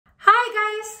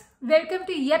Welcome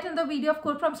to yet another video of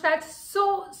Code from Scratch.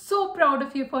 So proud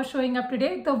of you for showing up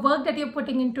today. The work that you're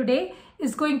putting in today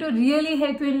is going to really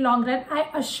help you in long run. I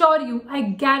assure you, I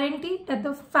guarantee that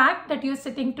the fact that you're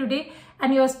sitting today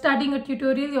and you're studying a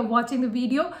tutorial, you're watching the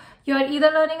video, you're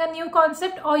either learning a new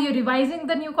concept or you're revising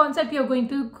the new concept, you're going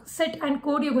to sit and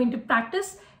code, you're going to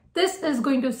practice. This is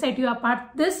going to set you apart.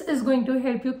 This is going to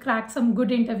help you crack some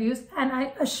good interviews. And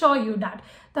I assure you that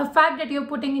the fact that you're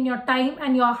putting in your time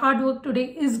and your hard work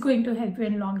today is going to help you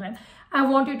in long run. I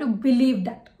want you to believe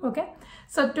that, okay?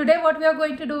 So today what we are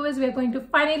going to do is we are going to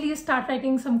finally start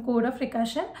writing some code of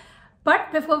recursion.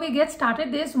 But before we get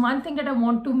started, there's one thing that I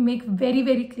want to make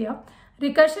very clear.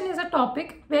 Recursion is a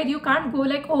topic where you can't go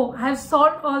like, oh, I have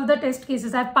solved all the test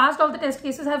cases. I've passed all the test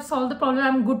cases. I've solved the problem.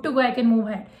 I'm good to go. I can move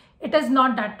ahead. It is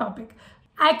not that topic.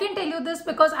 I can tell you this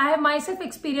because I have myself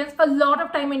experienced a lot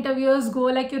of time interviewers go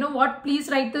like, you know what, please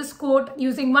write this code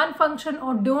using one function,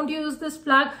 or don't use this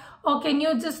flag, or can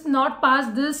you just not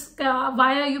pass this?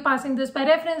 Why are you passing this by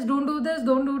reference? Don't do this,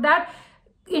 don't do that.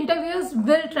 Interviewers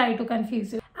will try to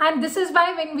confuse you. And this is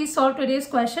why when we solve today's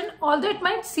question, although it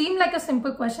might seem like a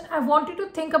simple question, I want you to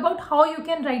think about how you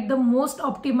can write the most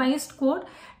optimized code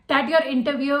that your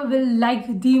interviewer will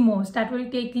like the most, that will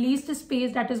take least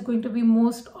space, that is going to be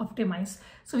most optimized.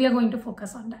 So we are going to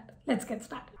focus on that. Let's get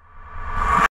started.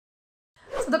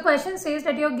 So the question says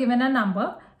that you're given a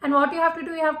number, and what you have to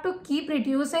do, you have to keep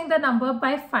reducing the number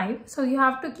by 5. So you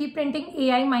have to keep printing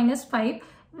ai minus 5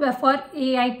 for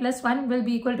ai plus 1 will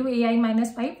be equal to ai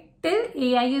minus 5 till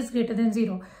ai is greater than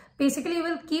 0. Basically, you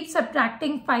will keep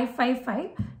subtracting 5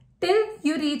 till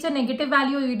you reach a negative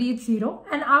value, or you reach 0,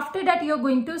 and after that you're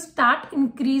going to start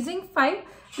increasing 5.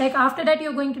 Like after that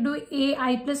you're going to do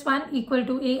ai plus 1 equal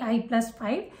to ai plus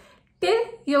 5 till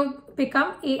you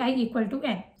become ai equal to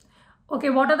n.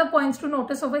 Okay, what are the points to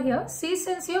notice over here? See,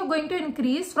 since you're going to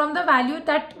increase from the value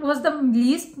that was the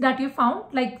least that you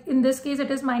found, like in this case it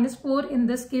is minus 4, in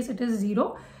this case it is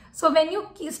 0. So when you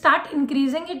start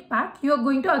increasing it back, you are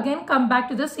going to again come back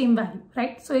to the same value,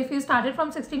 right? So if you started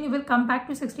from 16, you will come back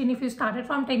to 16. If you started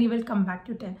from 10, you will come back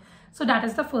to 10. So that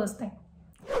is the first thing.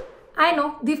 I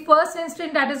know the first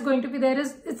instant that is going to be there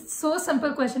is, it's so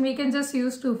simple question. We can just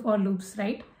use 2 for loops,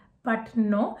 right? But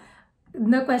no,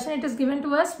 the question, it is given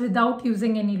to us without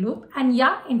using any loop. And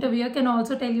yeah, interviewer can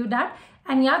also tell you that.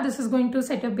 And yeah, this is going to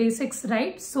set your basics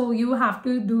right. So you have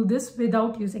to do this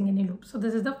without using any loop. So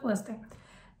this is the first thing.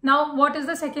 Now, what is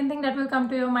the second thing that will come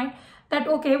to your mind? That,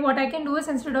 okay, what I can do is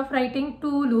instead of writing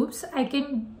 2 loops, I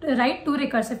can write 2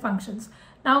 recursive functions.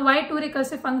 Now, why 2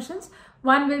 recursive functions?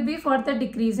 One will be for the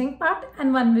decreasing part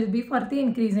and one will be for the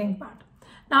increasing part.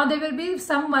 Now, there will be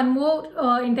one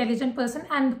more intelligent person,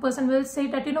 and the person will say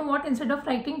that, you know what, instead of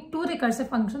writing 2 recursive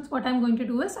functions, what I'm going to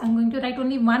do is I'm going to write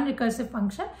only 1 recursive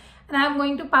function, and I'm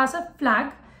going to pass a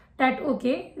flag that,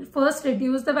 okay, first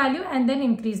reduce the value and then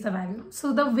increase the value.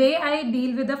 So the way I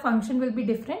deal with the function will be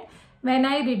different when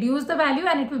I reduce the value,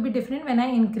 and it will be different when I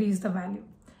increase the value.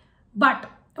 But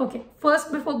okay,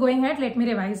 first before going ahead, let me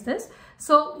revise this.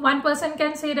 So one person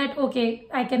can say that, okay,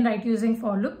 I can write using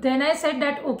for loop. Then I said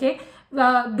that, okay,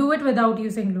 do it without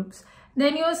using loops.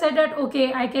 Then you said that,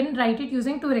 okay, I can write it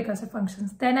using 2 recursive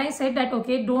functions. Then I said that,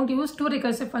 okay, don't use 2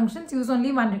 recursive functions, use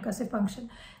only 1 recursive function.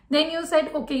 Then you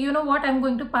said, okay, you know what, I'm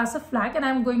going to pass a flag and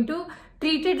I'm going to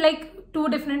treat it like 2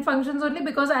 different functions only,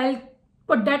 because I'll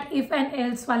put that if and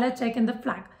else wala check in the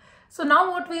flag. So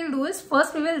now what we'll do is,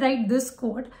 first we will write this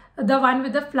code, the one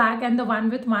with the flag and the one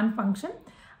with 1 function.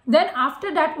 Then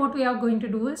after that, what we are going to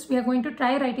do is we are going to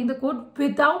try writing the code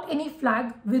without any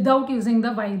flag, without using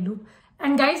the while loop.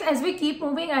 And guys, as we keep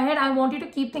moving ahead, I want you to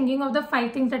keep thinking of the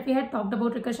 5 things that we had talked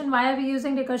about recursion. Why are we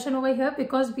using recursion over here?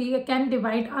 Because we can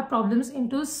divide our problems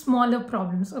into smaller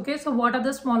problems. Okay, so what are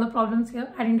the smaller problems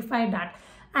here? Identify that.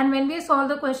 And when we solve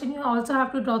the question, you also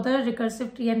have to draw the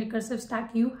recursive tree and recursive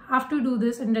stack. You have to do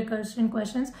this in recursion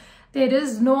questions. There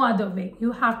is no other way.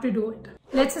 You have to do it.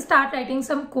 Let's start writing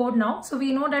some code now. So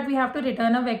we know that we have to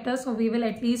return a vector. So we will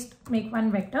at least make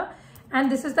 1 vector.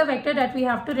 And this is the vector that we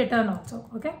have to return also.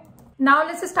 Okay. Now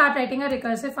let's start writing a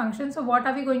recursive function. So what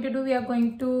are we going to do? We are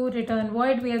going to return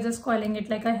void. We are just calling it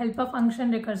like a helper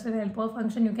function, recursive helper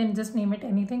function. You can just name it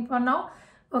anything for now.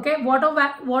 Okay, what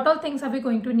all things are we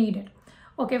going to need it?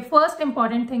 Okay, first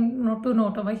important thing to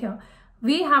note over here.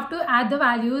 We have to add the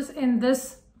values in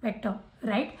this vector,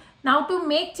 right? Now to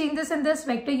make changes in this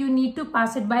vector, you need to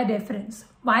pass it by reference.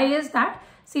 Why is that?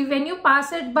 See, when you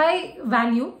pass it by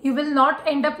value, you will not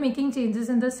end up making changes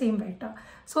in the same vector.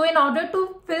 So in order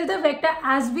to fill the vector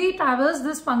as we traverse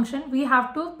this function, we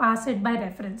have to pass it by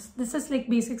reference. This is like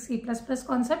basic C++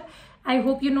 concept. I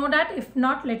hope you know that. If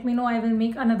not, let me know. I will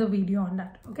make another video on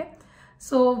that. Okay.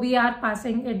 So we are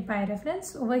passing it by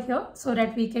reference over here so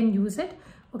that we can use it.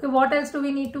 Okay, what else do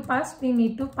we need to pass? We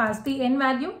need to pass the n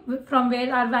value from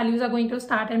where our values are going to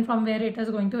start and from where it is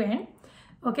going to end.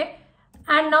 Okay,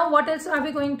 and now what else are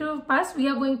we going to pass? We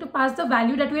are going to pass the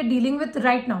value that we are dealing with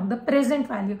right now, the present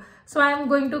value. So I am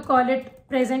going to call it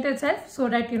present itself so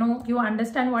that you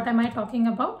understand what am I talking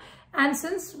about. And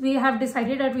since we have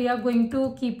decided that we are going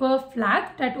to keep a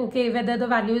flag that okay, whether the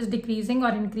value is decreasing or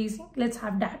increasing, let's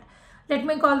have that. Let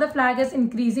me call the flag as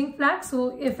increasing flag.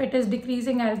 So if it is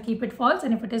decreasing, I'll keep it false,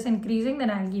 and if it is increasing, then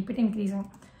I'll keep it increasing.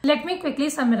 Let me quickly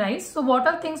summarize. So what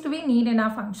all things do we need in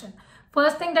our function?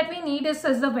 First thing that we need is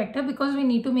the vector, because we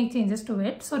need to make changes to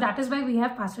it. So that is why we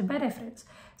have passed it by reference.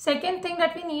 Second thing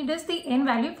that we need is the n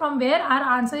value from where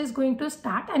our answer is going to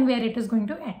start and where it is going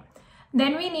to end.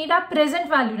 Then we need our present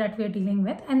value that we are dealing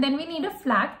with, and then we need a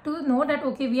flag to know that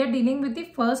okay, we are dealing with the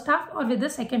first half or with the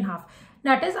second half.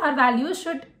 That is, our values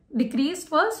should decrease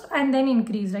first and then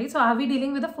increase, right? So are we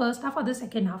dealing with the first half or the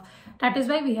second half? That is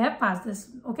why we have passed this.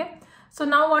 Okay, so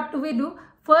now what do we do?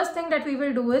 First thing that we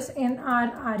will do is in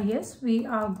our RES, we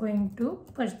are going to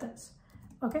push this.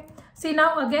 Okay, see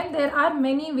now again, there are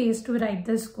many ways to write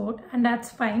this code, and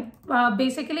that's fine.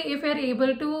 Basically, if you're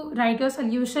able to write your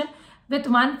solution with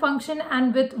one function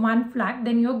and with one flag,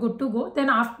 then you're good to go.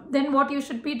 Then what you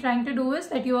should be trying to do is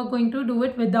that you are going to do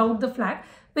it without the flag,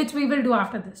 which we will do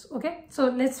after this. Okay, so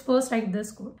let's first write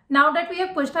this code. Now that we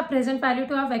have pushed our present value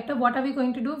to our vector, what are we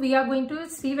going to do? We are going to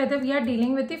see whether we are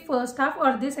dealing with the first half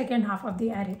or the second half of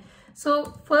the array.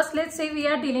 So first, let's say we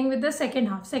are dealing with the second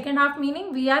half. Second half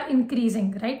meaning we are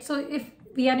increasing, right? So if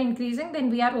we are increasing, then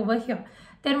we are over here.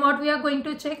 Then what we are going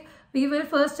to check? We will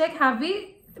first check, have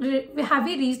we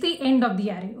reached the end of the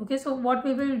array? Okay, so what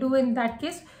we will do in that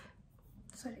case,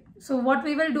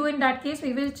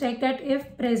 we will check that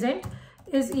if present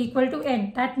is equal to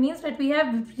end, that means that we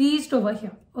have reached over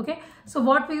here. Okay, so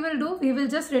what we will do, we will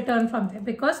just return from there,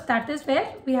 because that is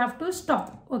where we have to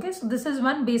stop. Okay, so this is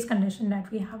one base condition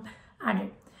that we have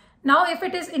added. Now if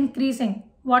it is increasing,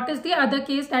 what is the other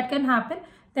case that can happen?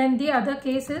 Then the other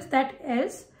case is that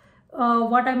else,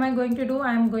 what am I going to do?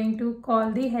 I am going to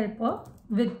call the helper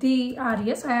with the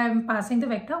RES. I am passing the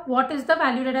vector. What is the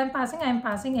value that I am passing? I am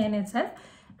passing n itself,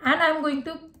 and I am going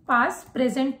to pass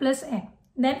present plus n.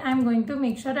 Then I am going to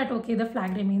make sure that okay, the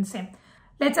flag remains same.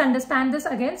 Let's understand this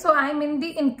again. So I am in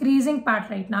the increasing part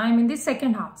right now. I am in the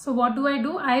second half. So what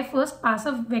do? I first pass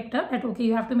a vector that okay,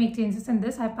 you have to make changes in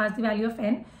this. I pass the value of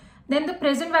n. Then the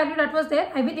present value that was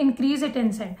there, I will increase it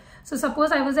inside. So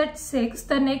suppose I was at 6,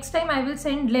 the next time I will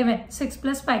send 11, 6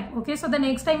 plus 5. Okay, so the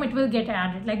next time it will get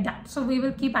added like that. So we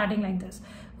will keep adding like this.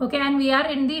 Okay, and we are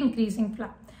in the increasing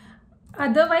flag.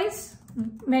 Otherwise,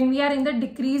 when we are in the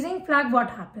decreasing flag, what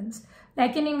happens?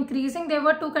 Like in increasing, there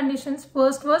were two conditions.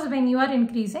 First was when you are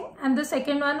increasing, and the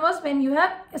second one was when you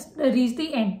have reached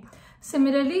the end.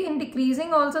 Similarly, in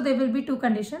decreasing also there will be two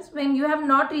conditions. When you have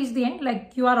not reached the end,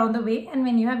 like you are on the way, and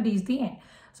when you have reached the end.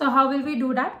 So how will we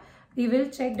do that? We will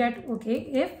check that okay,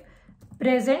 if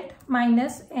present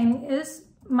minus n is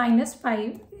minus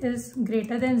 5 is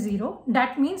greater than 0,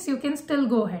 that means you can still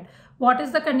go ahead. What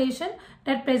is the condition?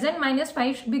 That present minus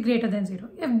 5 should be greater than 0.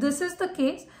 If this is the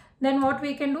case, then what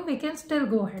we can do, we can still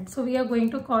go ahead. So we are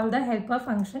going to call the helper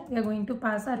function. We are going to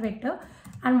pass our vector.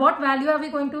 And what value are we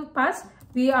going to pass?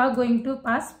 We are going to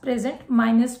pass present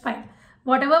minus 5.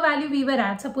 Whatever value we were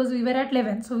at, suppose we were at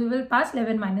 11. So we will pass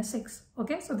 11 minus 6.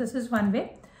 Okay, so this is one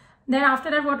way. Then after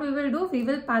that, what we will do, we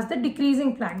will pass the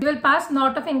decreasing flag. We will pass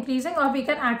not of increasing, or we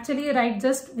can actually write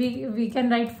just, we can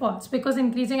write false, because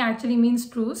increasing actually means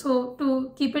true. So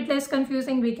to keep it less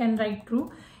confusing, we can write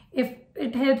true. If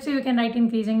it helps you, you can write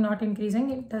increasing, not increasing,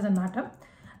 it doesn't matter.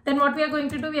 Then what we are going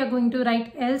to do, we are going to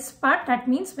write else part. That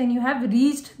means when you have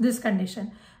reached this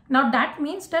condition. Now that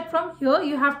means that from here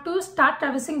you have to start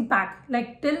traversing back.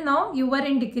 Like till now you were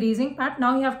in decreasing part,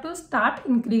 now you have to start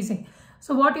increasing.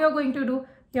 So what you are going to do,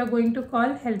 you are going to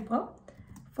call helper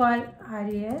for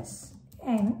res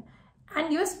n,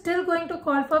 and you are still going to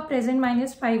call for present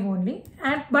minus 5 only,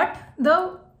 but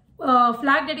the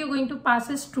flag that you're going to pass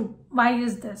is true. Why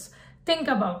is this? Think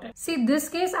about it. See, this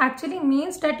case actually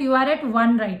means that you are at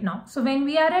 1 right now. So when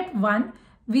we are at 1,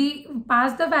 we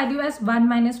pass the value as 1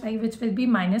 minus 5, which will be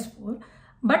minus 4.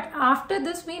 But after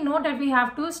this, we know that we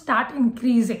have to start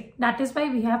increasing. That is why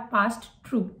we have passed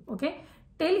true. Okay.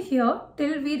 Till here,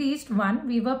 till we reached 1,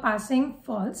 we were passing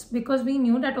false, because we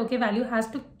knew that okay, value has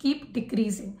to keep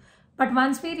decreasing. But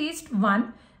once we reached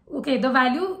 1, okay, the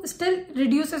value still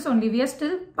reduces only. We are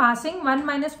still passing 1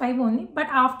 minus 5 only. But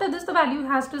after this, the value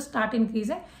has to start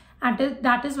increasing. And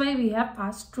that is why we have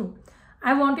passed true.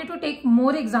 I want you to take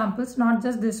more examples, not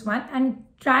just this one, and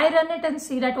Try run it and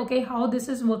see that, okay, how this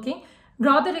is working.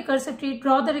 Draw the recursive tree,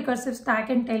 draw the recursive stack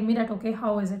and tell me that, okay,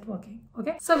 how is it working?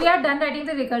 Okay, so we are done writing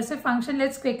the recursive function.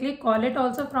 Let's quickly call it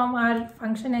also from our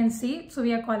function and see. So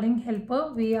we are calling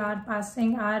helper. We are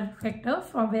passing our vector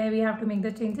from where we have to make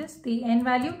the changes, the n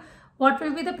value. What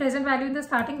will be the present value in the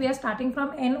starting? We are starting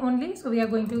from n only. So we are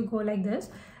going to go like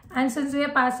this. And since we are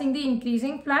passing the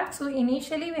increasing flag, so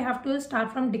initially we have to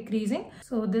start from decreasing.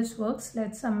 So this works.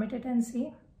 Let's submit it and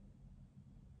see.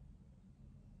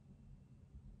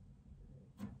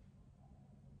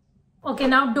 Okay,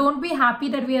 now don't be happy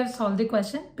that we have solved the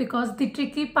question, because the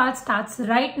tricky part starts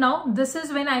right now. This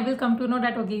is when I will come to know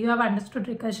that, okay, you have understood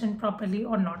recursion properly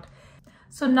or not.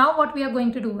 So now what we are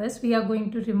going to do is we are going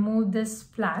to remove this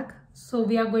flag. So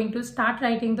we are going to start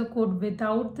writing the code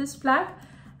without this flag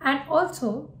and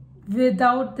also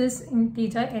without this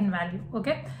integer n value.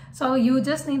 Okay, so you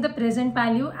just need the present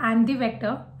value and the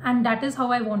vector, and that is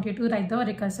how I want you to write the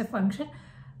recursive function.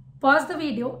 Pause the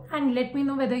video and let me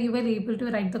know whether you were able to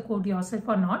write the code yourself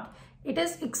or not. It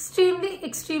is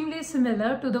extremely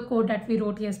similar to the code that we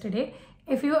wrote yesterday.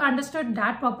 If you understood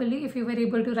that properly, if you were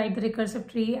able to write the recursive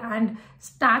tree and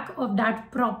stack of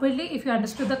that properly, if you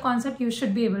understood the concept, you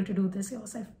should be able to do this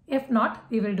yourself. If not,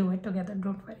 we will do it together,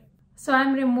 don't worry. So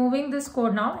I'm removing this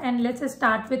code now, and let's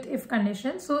start with if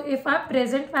condition. So if our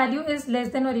present value is less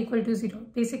than or equal to 0,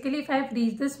 basically if I've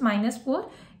reached this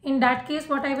 -4, in that case,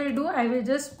 what I will do, I will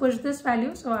just push this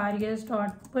value. So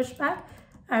res.pushback,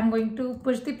 I'm going to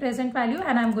push the present value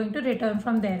and I'm going to return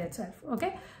from there itself.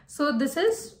 Okay, so this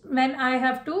is when I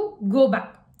have to go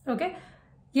back. Okay,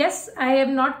 yes, I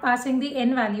am not passing the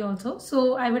n value also,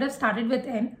 so I would have started with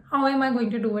n. How am I going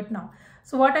to do it now?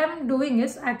 So what I'm doing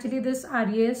is actually this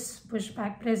res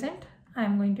pushback present,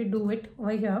 I'm going to do it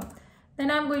over here. Then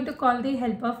I'm going to call the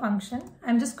helper function.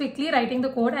 I'm just quickly writing the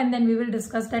code and then we will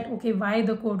discuss that, okay, why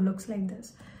the code looks like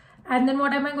this. And then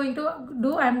what am I going to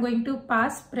do? I'm going to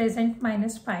pass present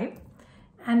 -5.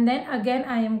 And then again,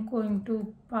 I am going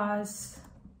to pass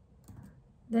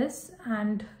this,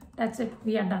 and that's it.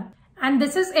 We are done. And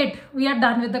this is it. We are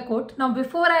done with the code. Now,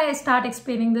 before I start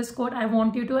explaining this code, I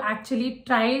want you to actually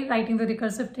try writing the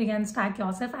recursive tree and stack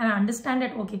yourself and understand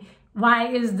that, okay, why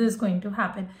is this going to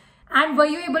happen? And were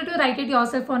you able to write it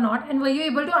yourself or not? And were you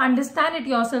able to understand it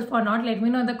yourself or not? Let me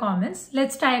know in the comments.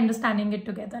 Let's try understanding it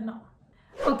together now.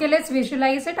 Okay, let's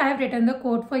visualize it. I have written the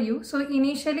code for you. So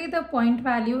initially the point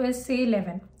value is say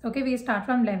 11. Okay, we start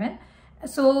from 11.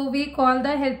 So we call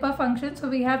the helper function. So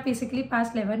we have basically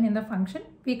passed 11 in the function.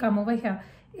 We come over here.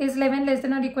 Is 11 less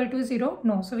than or equal to 0?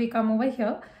 No. So we come over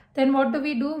here. Then what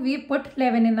do? We put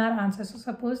 11 in our answer. So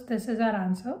suppose this is our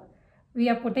answer. We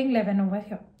are putting 11 over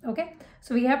here. Okay,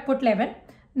 so we have put 11.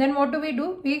 Then what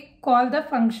do? We call the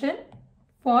function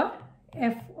for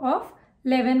f of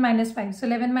 11 minus 5. So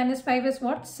 11 minus 5 is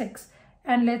what? 6.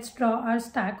 And let's draw our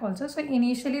stack also. So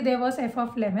initially there was f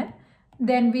of 11.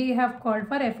 Then we have called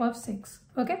for f of 6.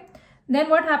 Okay, then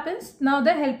what happens? Now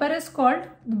the helper is called,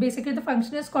 basically the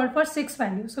function is called for 6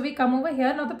 value. So we come over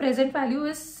here. Now the present value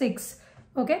is 6.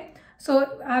 Okay, so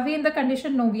are we in the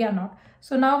condition? No, we are not.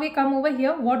 So now we come over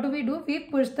here. What do? We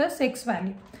push the 6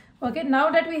 value. Okay, now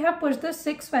that we have pushed the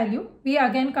 6 value, we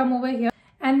again come over here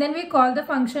and then we call the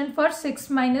function for 6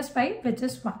 minus 5, which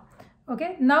is 1.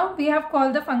 Okay, now we have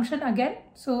called the function again.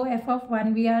 So f of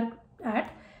 1 we are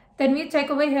at. Then we check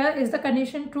over here, is the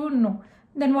condition true? No.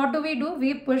 Then what do?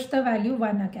 We push the value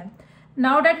 1 again.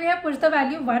 Now that we have pushed the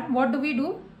value 1, what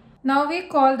do? Now we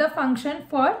call the function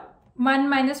for 1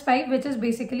 minus 5, which is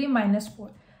basically -4.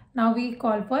 Now we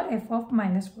call for f of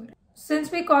 -4.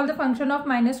 Since we call the function of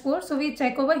 -4, so we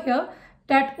check over here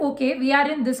that, okay, we are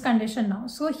in this condition now.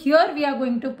 So here we are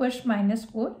going to push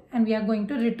 -4 and we are going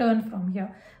to return from here.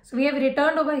 So we have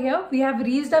returned over here. We have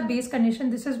reached a base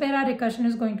condition. This is where our recursion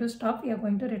is going to stop. We are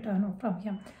going to return from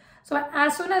here. So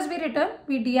as soon as we return,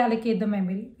 we deallocate the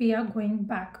memory. We are going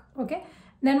back. Okay.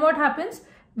 Then what happens?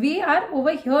 We are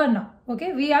over here now.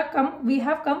 Okay. We have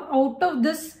come out of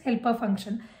this helper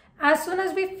function. As soon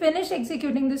as we finish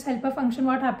executing this helper function,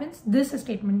 what happens? This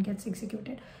statement gets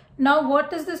executed. Now,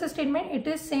 what is this statement? It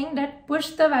is saying that push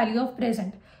the value of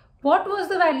present. What was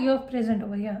the value of present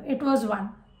over here? It was 1.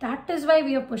 That is why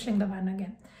we are pushing the 1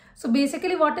 again. So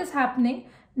basically what is happening,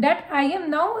 that I am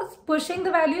now pushing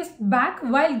the values back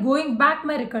while going back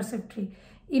my recursive tree.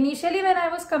 Initially when I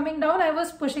was coming down, I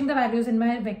was pushing the values in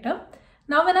my vector.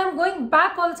 Now when I'm going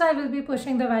back also, I will be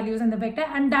pushing the values in the vector,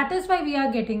 and that is why we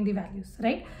are getting the values,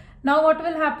 right? Now what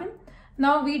will happen?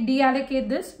 Now we deallocate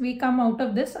this. We come out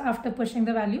of this after pushing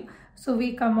the value. So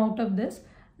we come out of this.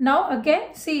 Now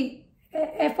again, see,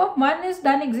 f of 1 is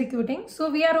done executing. So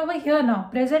we are over here now.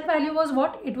 Present value was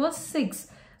what? It was 6.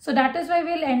 So that is why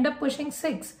we'll end up pushing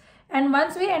 6. And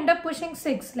once we end up pushing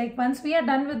 6, like once we are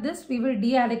done with this, we will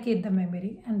deallocate the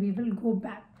memory and we will go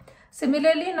back.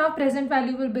 Similarly, now present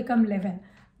value will become 11.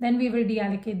 Then we will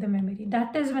deallocate the memory.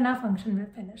 That is when our function will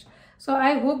finish. So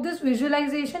I hope this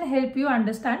visualization help you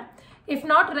understand. If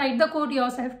not, write the code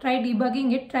yourself, try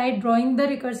debugging it, try drawing the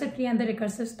recursive tree and the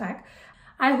recursive stack.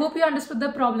 I hope you understood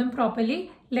the problem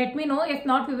properly. Let me know. If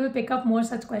not, we will pick up more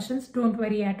such questions. Don't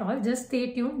worry at all. Just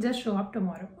stay tuned. Just show up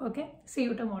tomorrow. Okay? See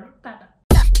you tomorrow. Tata.